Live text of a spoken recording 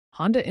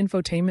Honda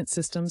infotainment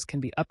systems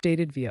can be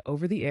updated via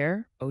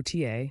over-the-air,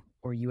 OTA,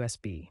 or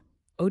USB.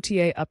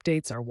 OTA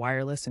updates are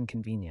wireless and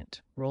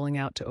convenient, rolling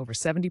out to over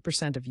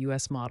 70% of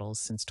U.S. models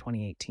since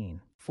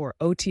 2018. For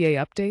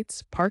OTA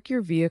updates, park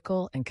your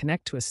vehicle and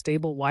connect to a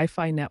stable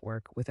Wi-Fi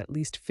network with at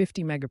least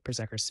 50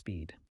 megapsecond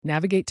speed.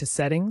 Navigate to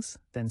Settings,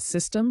 then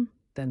System,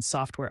 then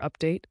Software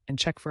Update, and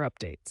check for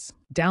updates.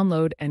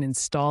 Download and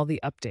install the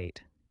update,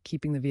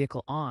 keeping the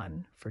vehicle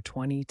on for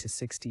 20 to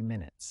 60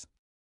 minutes.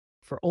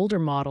 For older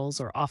models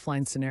or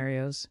offline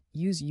scenarios,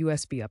 use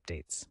USB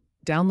updates.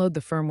 Download the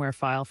firmware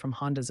file from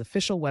Honda's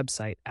official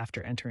website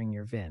after entering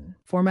your VIN.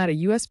 Format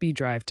a USB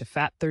drive to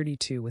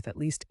FAT32 with at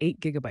least 8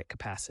 GB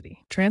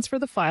capacity. Transfer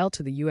the file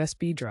to the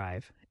USB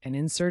drive and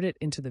insert it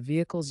into the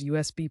vehicle's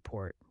USB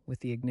port with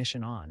the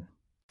ignition on.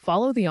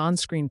 Follow the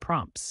on-screen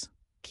prompts,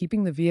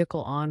 keeping the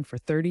vehicle on for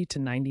 30 to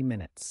 90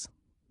 minutes.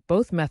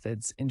 Both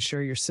methods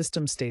ensure your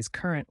system stays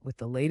current with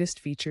the latest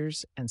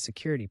features and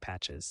security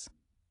patches.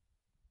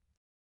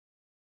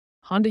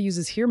 Honda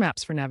uses Here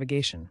Maps for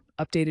navigation,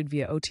 updated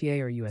via OTA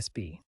or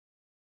USB.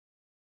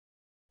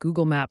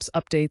 Google Maps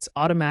updates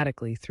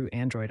automatically through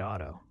Android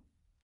Auto.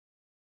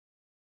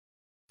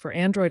 For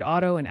Android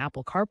Auto and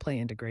Apple CarPlay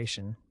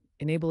integration,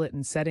 enable it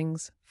in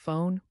Settings,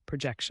 Phone,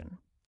 Projection.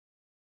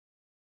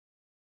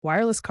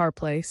 Wireless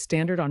CarPlay,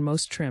 standard on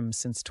most trims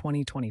since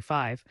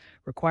 2025,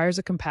 requires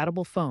a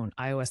compatible phone,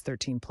 iOS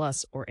 13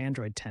 Plus or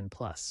Android 10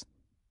 Plus.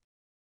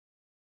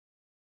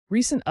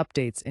 Recent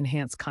updates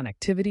enhance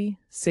connectivity,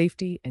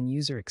 safety, and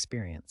user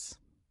experience.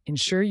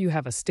 Ensure you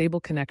have a stable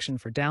connection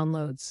for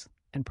downloads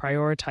and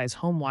prioritize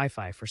home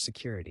Wi-Fi for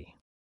security.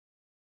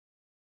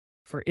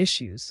 For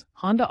issues,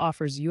 Honda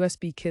offers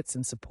USB kits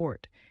and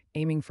support,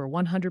 aiming for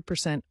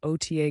 100%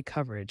 OTA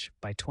coverage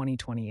by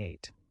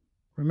 2028.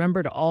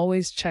 Remember to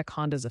always check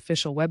Honda's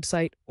official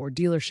website or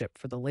dealership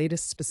for the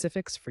latest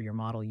specifics for your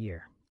model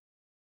year.